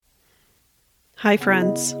Hi,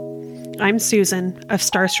 friends. I'm Susan of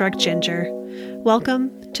Starstruck Ginger.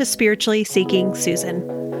 Welcome to Spiritually Seeking Susan.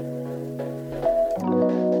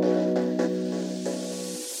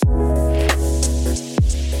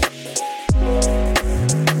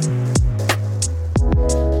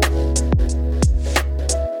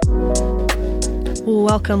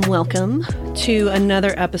 Welcome to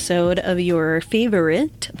another episode of your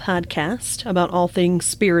favorite podcast about all things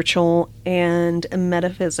spiritual and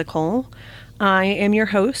metaphysical. I am your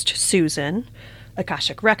host, Susan,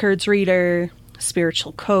 Akashic Records reader,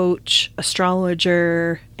 spiritual coach,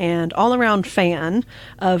 astrologer, and all-around fan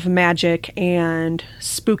of magic and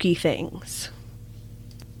spooky things.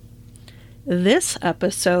 This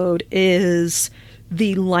episode is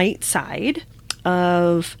the light side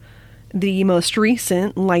of the most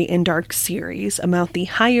recent Light and Dark series about the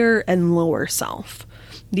higher and lower self.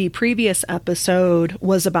 The previous episode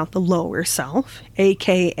was about the lower self,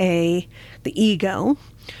 aka the ego,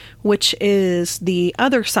 which is the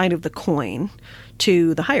other side of the coin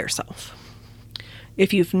to the higher self.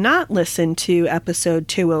 If you've not listened to episode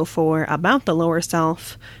 204 about the lower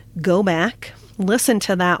self, go back, listen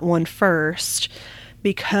to that one first,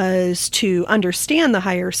 because to understand the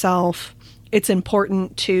higher self, it's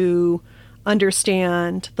important to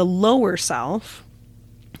understand the lower self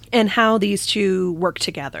and how these two work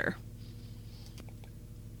together.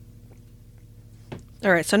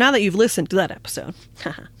 All right, so now that you've listened to that episode,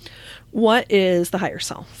 what is the higher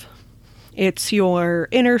self? It's your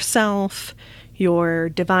inner self, your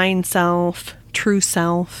divine self, true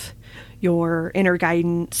self, your inner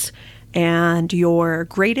guidance, and your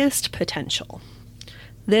greatest potential.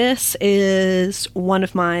 This is one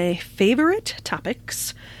of my favorite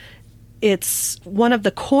topics. It's one of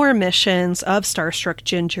the core missions of Starstruck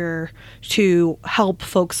Ginger to help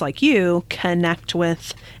folks like you connect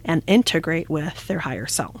with and integrate with their higher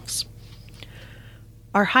selves.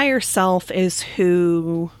 Our higher self is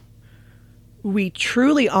who we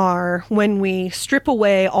truly are when we strip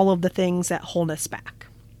away all of the things that hold us back.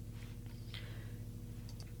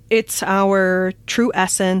 It's our true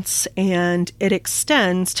essence, and it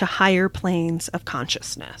extends to higher planes of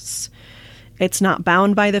consciousness. It's not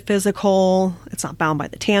bound by the physical, it's not bound by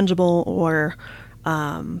the tangible, or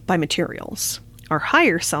by materials. Our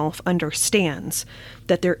higher self understands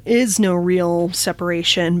that there is no real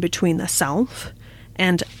separation between the self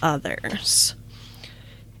and others.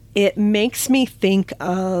 It makes me think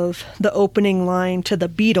of the opening line to the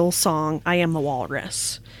Beatles song, I Am the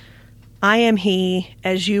Walrus. I am he,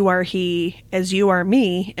 as you are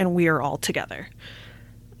me, and we are all together.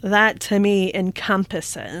 That, to me,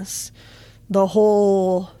 encompasses the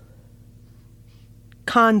whole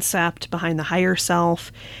concept behind the higher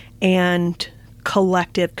self and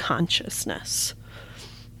collective consciousness.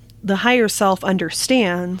 The higher self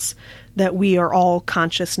understands that we are all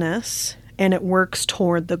consciousness, and it works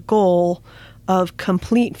toward the goal of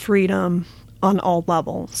complete freedom on all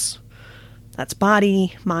levels. That's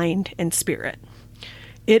body, mind, and spirit.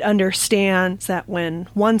 It understands that when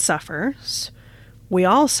one suffers, we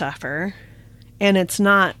all suffer, and it's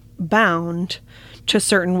not bound to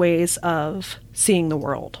certain ways of seeing the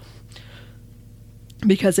world.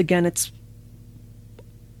 Because again,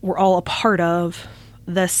 we're all a part of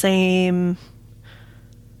the same,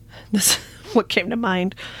 what came to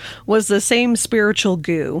mind was the same spiritual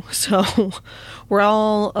goo. So we're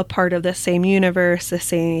all a part of the same universe, the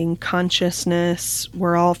same consciousness.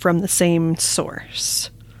 We're all from the same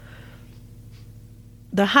source.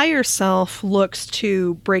 The higher self looks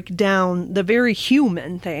to break down the very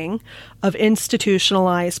human thing of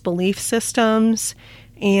institutionalized belief systems,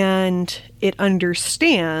 and it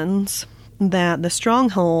understands that the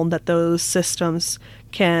stronghold that those systems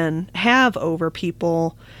can have over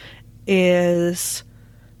people is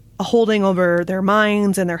a holding over their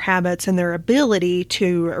minds and their habits and their ability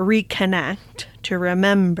to reconnect, to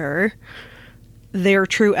remember their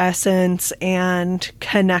true essence and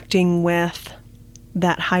connecting with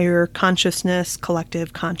that higher consciousness,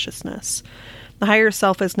 collective consciousness. The higher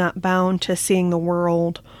self is not bound to seeing the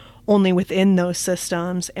world only within those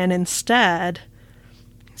systems, and instead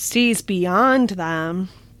sees beyond them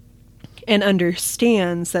and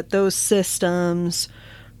understands that those systems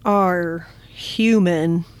are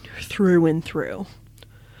human through and through.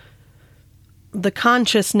 The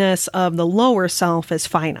consciousness of the lower self is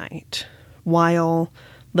finite, while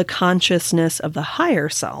the consciousness of the higher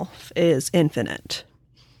self is infinite.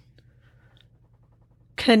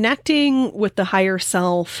 Connecting with the higher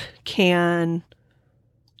self can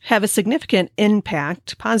have a significant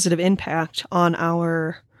impact, positive impact on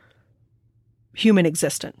our human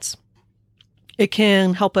existence. It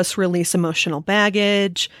can help us release emotional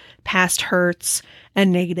baggage, past hurts,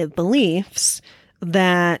 and negative beliefs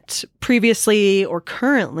that previously or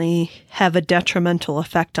currently have a detrimental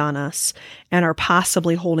effect on us and are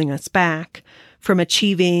possibly holding us back from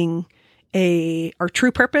achieving our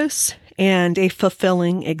true purpose and a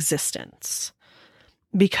fulfilling existence.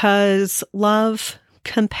 Because love,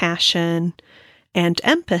 compassion, and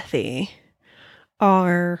empathy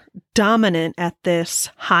are dominant at this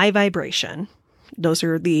high vibration. Those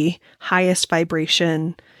are the highest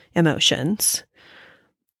vibration emotions.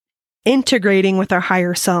 Integrating with our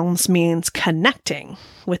higher selves means connecting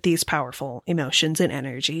with these powerful emotions and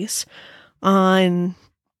energies on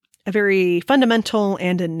a very fundamental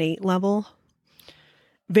and innate level,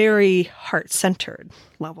 very heart-centered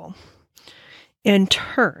level. In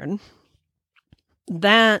turn,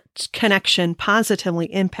 that connection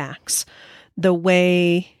positively impacts the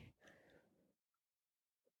way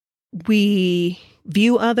we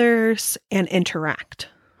view others and interact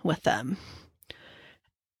with them.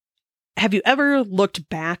 Have you ever looked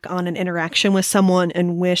back on an interaction with someone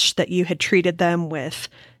and wished that you had treated them with,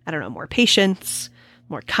 more patience,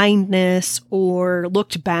 more kindness, or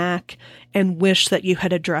looked back and wished that you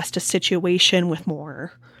had addressed a situation with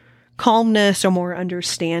more calmness or more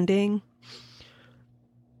understanding?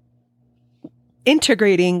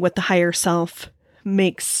 Integrating with the higher self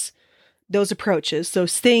makes those approaches,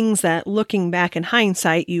 those things that looking back in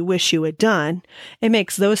hindsight you wish you had done, it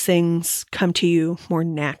makes those things come to you more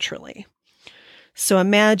naturally. So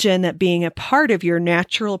imagine that being a part of your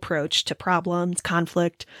natural approach to problems,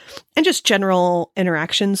 conflict, and just general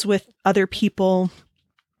interactions with other people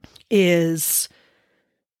is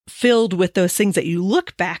filled with those things that you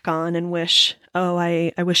look back on and wish,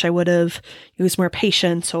 I wish I would have used more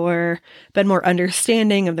patience or been more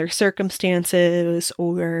understanding of their circumstances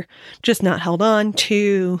or just not held on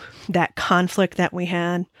to that conflict that we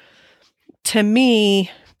had. To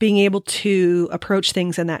me, being able to approach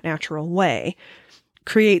things in that natural way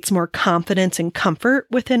creates more confidence and comfort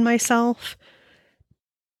within myself,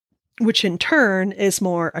 which in turn is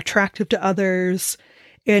more attractive to others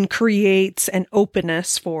and creates an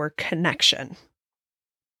openness for connection.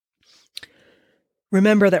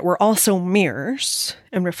 Remember that we're also mirrors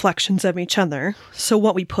and reflections of each other, so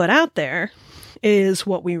what we put out there is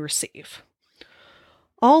what we receive.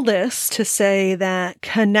 All this to say that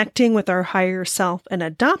connecting with our higher self and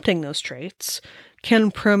adopting those traits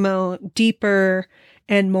can promote deeper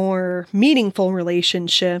and more meaningful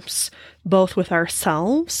relationships, both with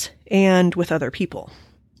ourselves and with other people.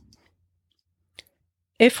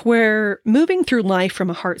 If we're moving through life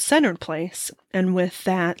from a heart-centered place, and with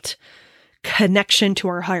that connection to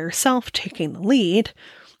our higher self taking the lead,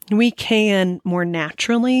 we can more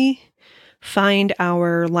naturally find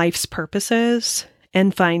our life's purposes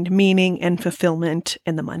and find meaning and fulfillment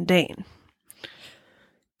in the mundane.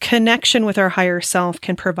 Connection with our higher self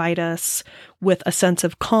can provide us with a sense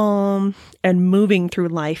of calm and moving through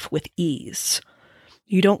life with ease.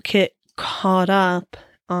 You don't get caught up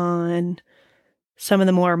on some of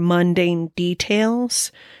the more mundane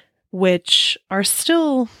details, which are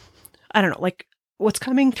still, like what's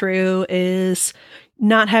coming through is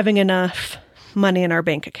not having enough money in our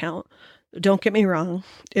bank account. Don't get me wrong.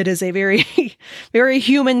 It is a very, very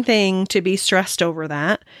human thing to be stressed over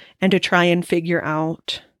that and to try and figure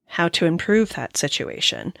out how to improve that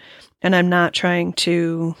situation. And I'm not trying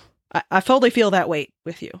to, I fully feel that weight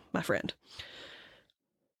with you, my friend.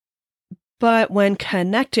 But when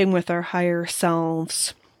connecting with our higher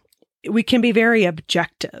selves, we can be very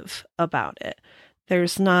objective about it.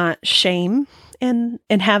 There's not shame in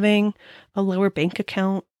having a lower bank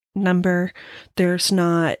account number. There's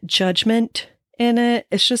not judgment in it.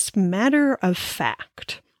 It's just matter of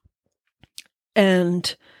fact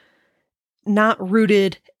and not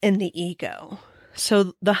rooted in the ego.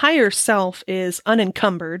 So the higher self is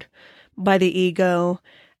unencumbered by the ego,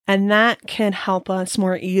 and that can help us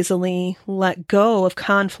more easily let go of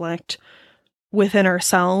conflict within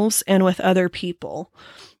ourselves and with other people.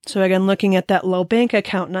 So again, looking at that low bank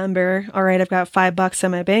account number, all right, I've got $5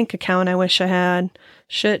 in my bank account. I wish I had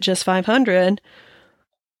just 500.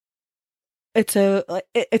 It's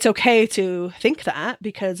okay to think that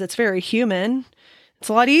because it's very human. It's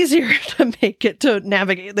a lot easier to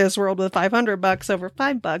navigate this world with $500 over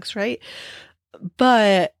 $5, right?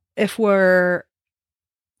 But if we're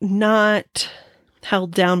not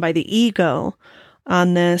held down by the ego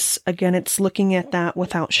on this, again, it's looking at that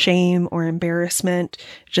without shame or embarrassment.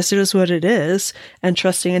 Just it is what it is, and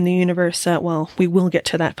trusting in the universe that, well, we will get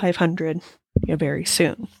to that 500 very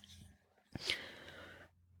soon.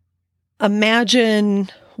 Imagine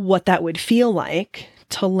what that would feel like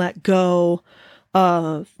to let go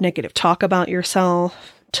of negative talk about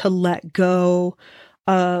yourself, to let go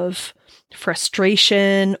of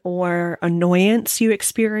frustration or annoyance you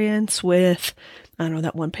experience with, I don't know,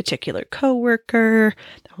 that one particular coworker,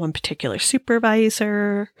 that one particular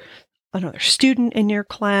supervisor, another student in your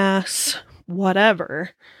class,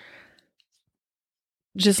 whatever.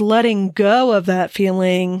 Just letting go of that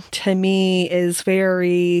feeling to me is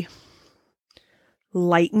very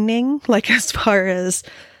lightening, like as far as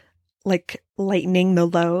like lightening the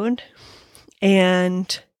load,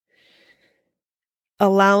 and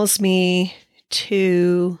allows me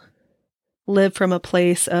to live from a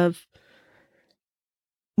place of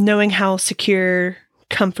knowing how secure,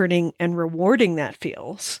 comforting, and rewarding that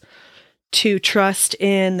feels, to trust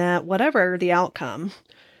in that whatever the outcome,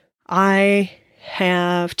 I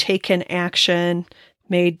have taken action,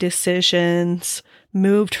 made decisions,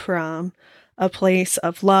 moved from a place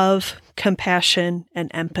of love, compassion, and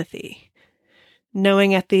empathy.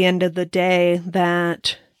 Knowing at the end of the day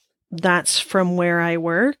that that's from where I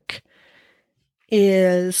work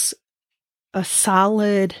is a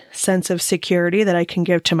solid sense of security that I can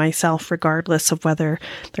give to myself regardless of whether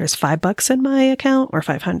there's $5 in my account or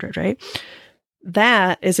 500, right?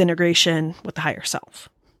 That is integration with the higher self.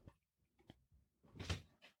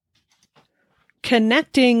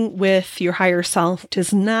 Connecting with your higher self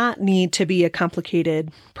does not need to be a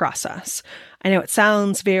complicated process. I know it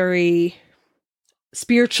sounds very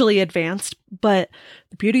spiritually advanced, but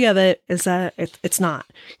the beauty of it is that it's not.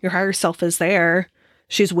 Your higher self is there.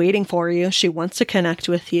 She's waiting for you. She wants to connect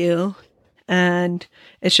with you. And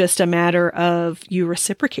it's just a matter of you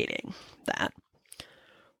reciprocating that.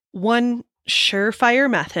 One surefire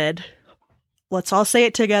method, let's all say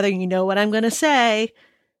it together. You know what I'm going to say.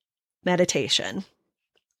 Meditation.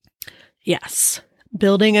 Yes,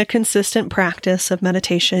 building a consistent practice of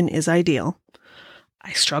meditation is ideal.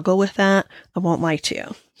 I struggle with that. I won't lie to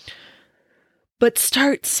you. But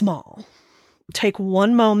start small. Take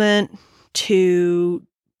one moment to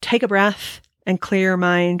take a breath and clear your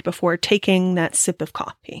mind before taking that sip of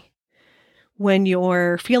coffee. When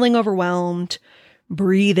you're feeling overwhelmed,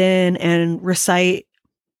 breathe in and recite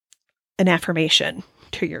an affirmation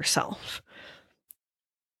to yourself.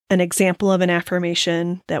 An example of an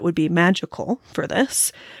affirmation that would be magical for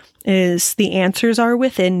this is, the answers are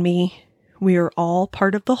within me. We are all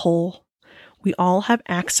part of the whole. We all have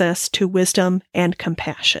access to wisdom and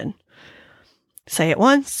compassion. Say it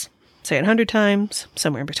once, say it 100 times,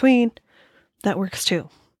 somewhere in between. That works too.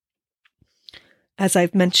 As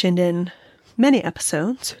I've mentioned in many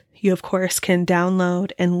episodes, you of course can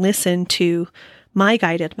download and listen to my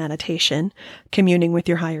guided meditation, Communing with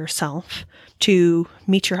Your Higher Self, to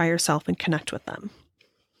meet your higher self and connect with them.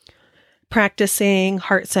 Practicing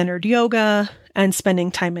heart-centered yoga and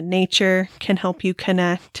spending time in nature can help you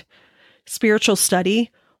connect. Spiritual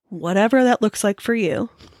study, whatever that looks like for you,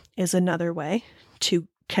 is another way to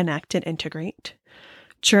connect and integrate.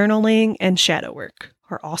 Journaling and shadow work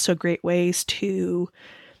are also great ways to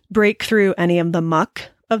break through any of the muck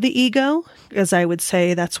of the ego, as I would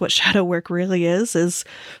say that's what shadow work really is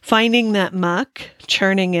finding that muck,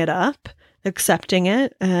 churning it up, accepting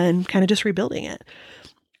it, and kind of just rebuilding it.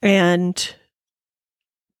 And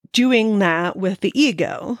doing that with the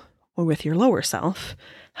ego or with your lower self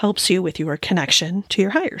helps you with your connection to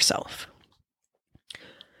your higher self.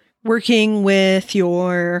 Working with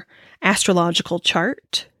your astrological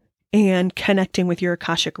chart and connecting with your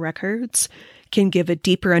Akashic records can give a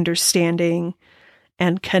deeper understanding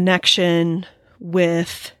and connection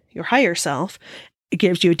with your higher self. It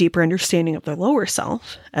gives you a deeper understanding of the lower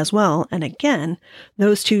self as well. And again,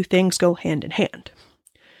 those two things go hand in hand.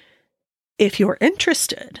 If you're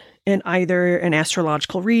interested in either an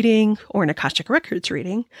astrological reading or an Akashic Records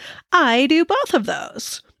reading, I do both of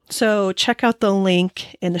those. So check out the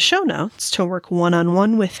link in the show notes to work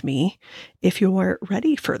one-on-one with me if you're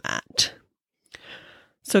ready for that.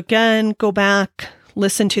 So again, go back,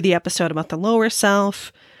 listen to the episode about the lower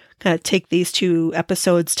self, kind of take these two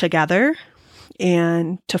episodes together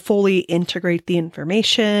and to fully integrate the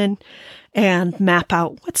information and map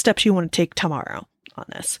out what steps you want to take tomorrow on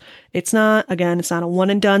this. It's not a one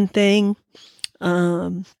and done thing.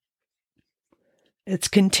 It's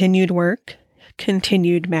continued work,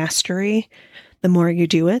 continued mastery. The more you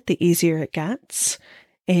do it, the easier it gets.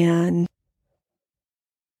 And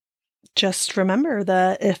just remember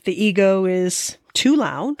that if the ego is too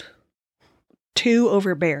loud, too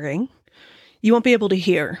overbearing, you won't be able to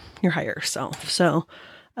hear your higher self. So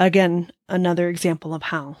again, another example of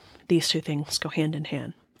how these two things go hand in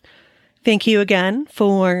hand. Thank you again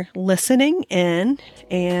for listening in,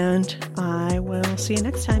 and I will see you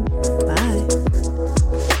next time. Bye.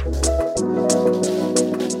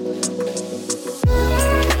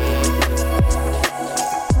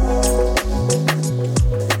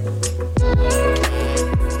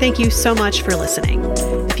 Thank you so much for listening.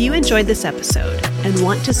 If you enjoyed this episode and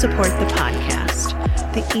want to support the podcast,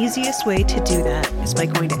 the easiest way to do that is by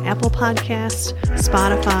going to Apple Podcasts,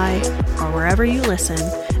 Spotify, or wherever you listen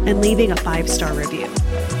and leaving a 5-star review.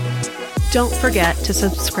 Don't forget to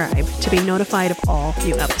subscribe to be notified of all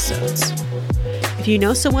new episodes. If you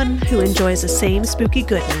know someone who enjoys the same spooky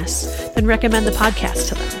goodness, then recommend the podcast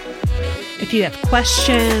to them. If you have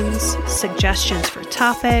questions, suggestions for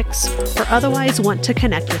topics, or otherwise want to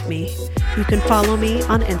connect with me, you can follow me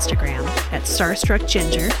on Instagram at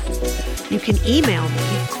StarstruckGinger. You can email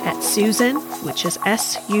me at Susan, which is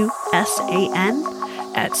SUSAN,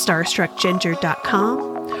 at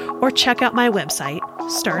starstruckginger.com, or check out my website,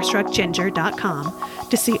 starstruckginger.com,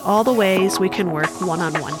 to see all the ways we can work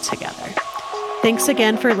one-on-one together. Thanks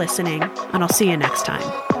again for listening, and I'll see you next time.